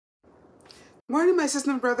Morning, my sister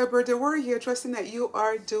and brother Berdel. We're here trusting that you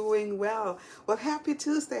are doing well. Well, happy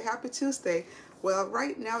Tuesday. Happy Tuesday. Well,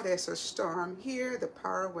 right now there's a storm here. The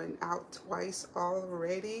power went out twice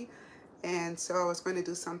already. And so I was going to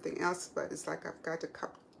do something else, but it's like I've got to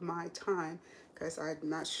cut my time because I'm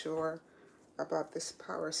not sure about this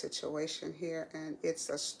power situation here. And it's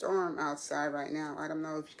a storm outside right now. I don't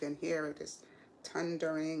know if you can hear it. It's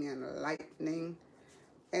thundering and lightning.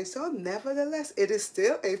 And so nevertheless, it is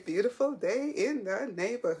still a beautiful day in the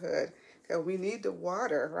neighborhood. Because we need the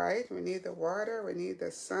water, right? We need the water, we need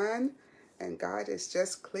the sun, and God is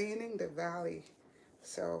just cleaning the valley.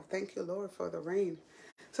 So thank you, Lord, for the rain.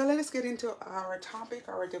 So let us get into our topic,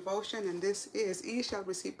 our devotion, and this is Ye Shall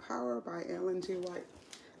Receive Power by Ellen G. White.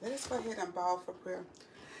 Let us go ahead and bow for prayer.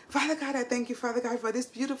 Father God, I thank you, Father God, for this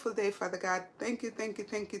beautiful day, Father God. Thank you, thank you,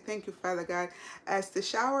 thank you, thank you, Father God. As the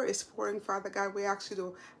shower is pouring, Father God, we ask you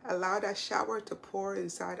to allow that shower to pour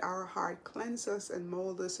inside our heart. Cleanse us and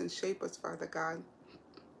mold us and shape us, Father God,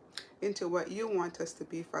 into what you want us to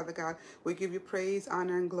be, Father God. We give you praise,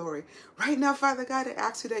 honor, and glory. Right now, Father God, I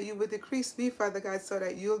ask you that you would decrease me, Father God, so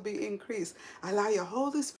that you'll be increased. Allow your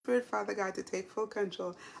Holy Spirit, Father God, to take full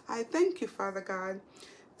control. I thank you, Father God,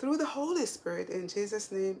 through the Holy Spirit. In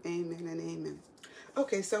Jesus' name, amen and amen.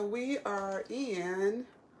 Okay, so we are in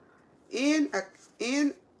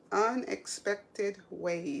unexpected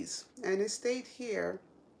ways. And it stayed here.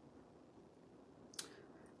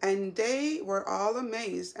 And they were all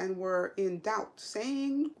amazed and were in doubt,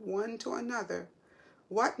 saying one to another,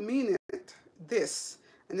 what meaneth this?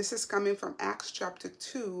 And this is coming from Acts chapter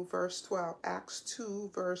 2, verse 12. Acts 2,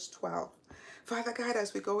 verse 12. Father God,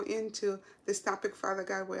 as we go into this topic, Father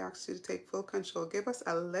God, we ask you to take full control. Give us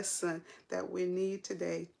a lesson that we need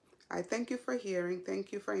today. I thank you for hearing.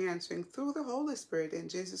 Thank you for answering through the Holy Spirit. In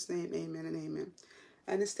Jesus' name, amen and amen.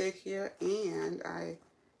 And it stayed here, and I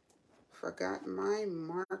forgot my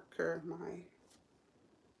marker.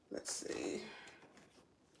 Let's see.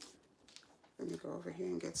 Let me go over here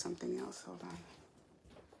and get something else. Hold on.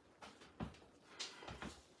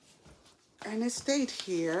 And it stayed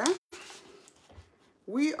here.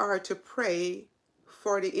 We are to pray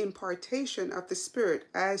for the impartation of the Spirit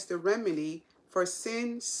as the remedy for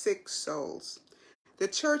sin-sick souls. The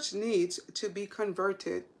church needs to be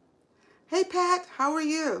converted. Hey, Pat, how are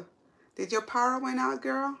you? Did your power went out,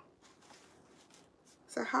 girl?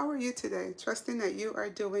 So how are you today? Trusting that you are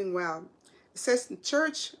doing well. It says the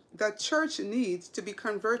church needs to be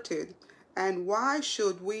converted. And why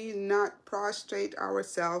should we not prostrate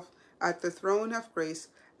ourselves at the throne of grace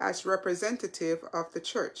as representative of the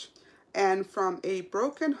church, and from a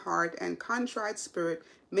broken heart and contrite spirit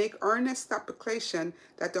make earnest supplication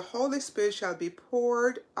that the Holy Spirit shall be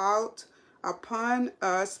poured out upon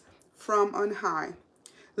us from on high.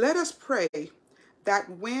 Let us pray that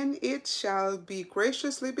when it shall be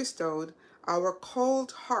graciously bestowed, our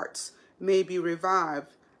cold hearts may be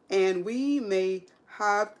revived, and we may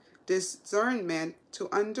have discernment to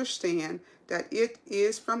understand that it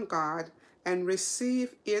is from God, and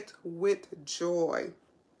receive it with joy.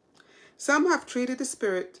 Some have treated the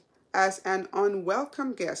Spirit as an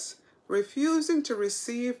unwelcome guest, refusing to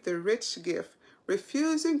receive the rich gift,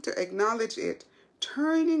 refusing to acknowledge it,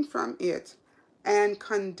 turning from it, and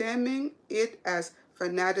condemning it as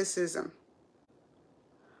fanaticism.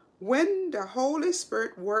 When the Holy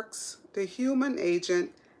Spirit works the human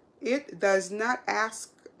agent, it does not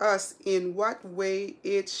ask us in what way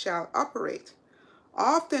it shall operate.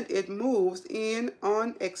 Often it moves in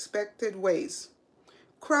unexpected ways.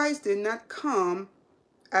 Christ did not come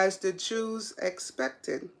as the Jews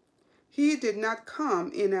expected. He did not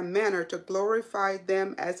come in a manner to glorify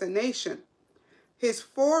them as a nation. His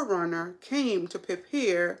forerunner came to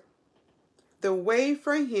prepare the way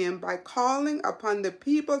for him by calling upon the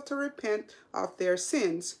people to repent of their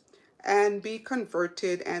sins and be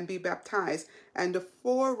converted and be baptized. And the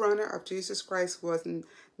forerunner of Jesus Christ was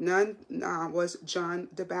John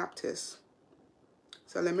the Baptist.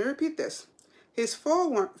 So let me repeat this. His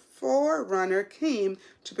forerunner came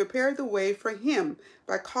to prepare the way for him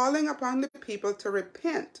by calling upon the people to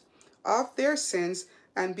repent of their sins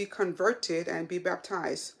and be converted and be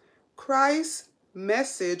baptized. Christ's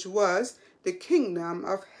message was, the kingdom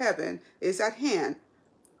of heaven is at hand.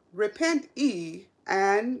 Repent ye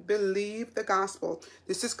and believe the gospel.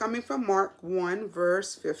 This is coming from Mark 1,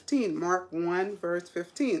 verse 15. Mark 1, verse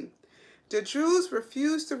 15. The Jews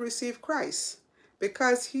refused to receive Christ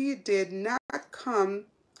because he did not come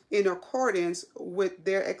in accordance with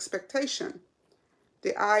their expectation.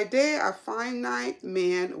 The idea of finite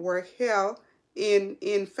men were held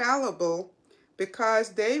infallible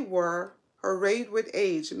because they were arrayed with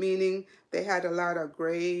age, meaning they had a lot of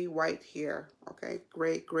gray, white hair. Okay,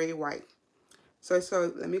 gray, white.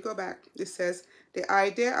 So let me go back. It says, the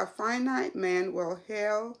idea of finite men will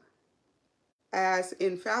hail as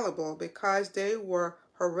infallible because they were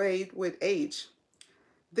arrayed with age.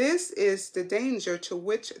 This is the danger to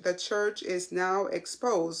which the church is now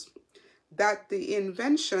exposed, that the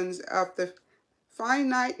inventions of the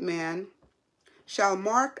finite man shall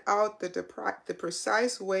mark out the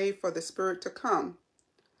precise way for the Spirit to come.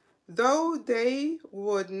 Though they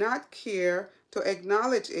would not care to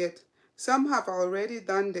acknowledge it, some have already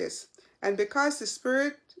done this. And because the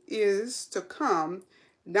Spirit is to come,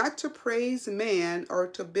 not to praise man or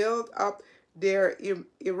to build up their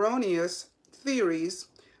erroneous theories,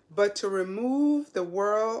 but to remove the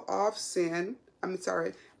world of sin,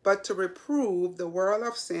 but to reprove the world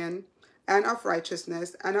of sin and of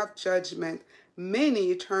righteousness and of judgment,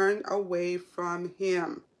 many turn away from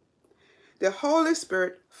him. The Holy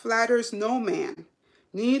Spirit flatters no man,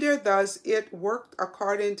 neither does it work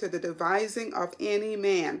according to the devising of any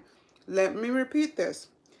man. Let me repeat this.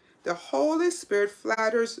 The Holy Spirit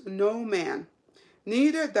flatters no man,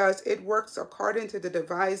 neither does it work according to the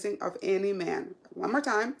devising of any man. One more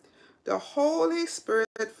time. The Holy Spirit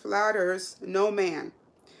flatters no man,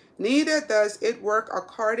 neither does it work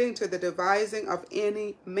according to the devising of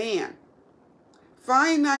any man.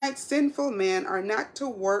 Finite sinful men are not to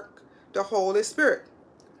work the Holy Spirit.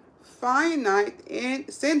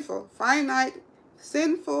 Finite sinful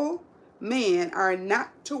men are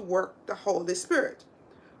not to work the Holy Spirit.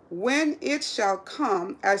 When it shall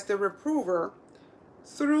come as the reprover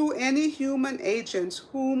through any human agents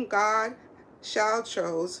whom God shall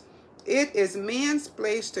choose, it is man's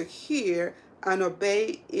place to hear and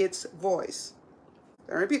obey its voice.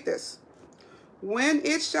 Let me repeat this. When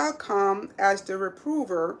it shall come as the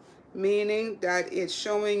reprover, meaning that it's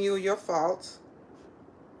showing you your faults,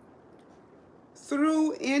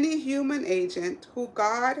 through any human agent who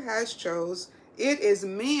God has chose, it is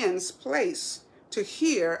man's place to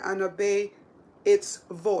hear and obey its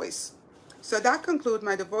voice. So that concludes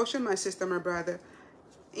my devotion, my sister, my brother,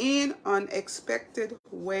 in unexpected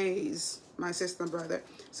ways, my sister and brother.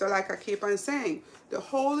 So like I keep on saying, the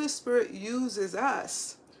Holy Spirit uses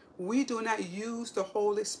us. We do not use the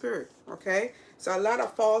Holy Spirit, okay? So a lot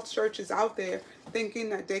of false churches out there thinking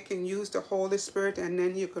that they can use the Holy Spirit and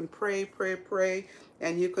then you can pray,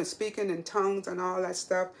 and you can speak in tongues and all that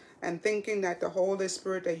stuff, and thinking that the Holy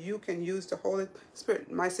Spirit, that you can use the Holy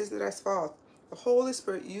Spirit. My sister, that's false. The Holy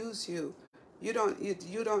Spirit uses you. You don't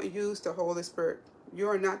use the Holy Spirit.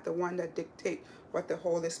 You're not the one that dictates what the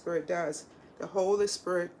Holy Spirit does. The Holy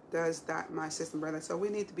Spirit does that, my sister and brother. So we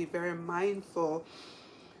need to be very mindful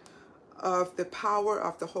of the power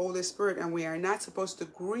of the Holy Spirit, and we are not supposed to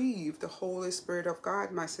grieve the Holy Spirit of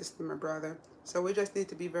God, my sister, my brother. So we just need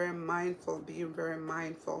to be very mindful,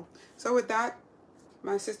 So with that,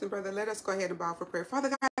 my sister and brother, let us go ahead and bow for prayer. Father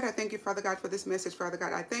God, I thank you, Father God, for this message, Father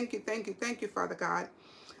God. I thank you, Father God.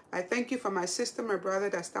 I thank you for my sister, my brother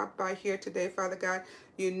that stopped by here today, Father God.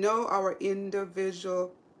 You know our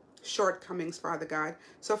individual shortcomings, Father God.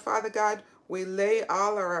 So, Father God, we lay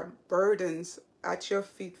all our burdens at your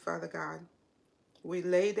feet, Father God. We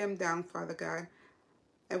lay them down, Father God.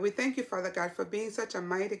 And we thank you, Father God, for being such a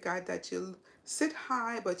mighty God that you sit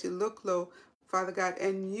high, but you look low, Father God.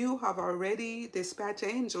 And you have already dispatched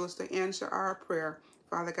angels to answer our prayer,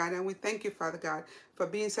 Father God. And we thank you, Father God, for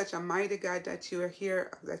being such a mighty God that you are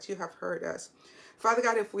here, that you have heard us. Father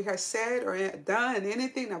God, if we have said or done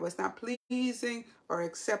anything that was not pleasing or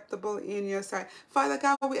acceptable in your sight, Father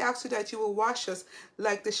God, we ask you that you will wash us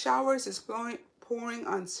like the showers is pouring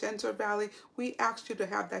on Center Valley. We ask you to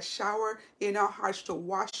have that shower in our hearts to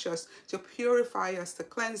wash us, to purify us, to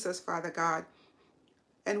cleanse us, Father God.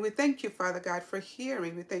 And we thank you, Father God, for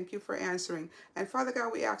hearing. We thank you for answering. And Father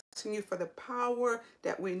God, we asking you for the power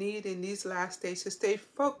that we need in these last days to stay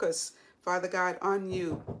focused, Father God, on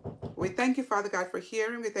you. We thank you, Father God, for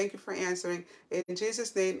hearing. We thank you for answering. In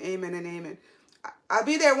Jesus' name, amen and amen. I'll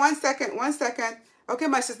be there 1 second. Okay,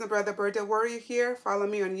 my sister and brother Berdel, were you here? Follow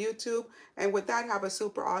me on YouTube. And with that, have a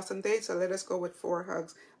super awesome day. So let us go with 4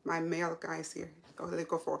 hugs. My male guys here. Let's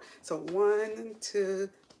go 4. So 1, 2,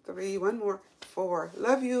 3, 1 more, 4.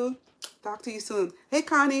 Love you. Talk to you soon. Hey,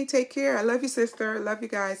 Connie, take care. I love you, sister. Love you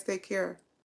guys. Take care.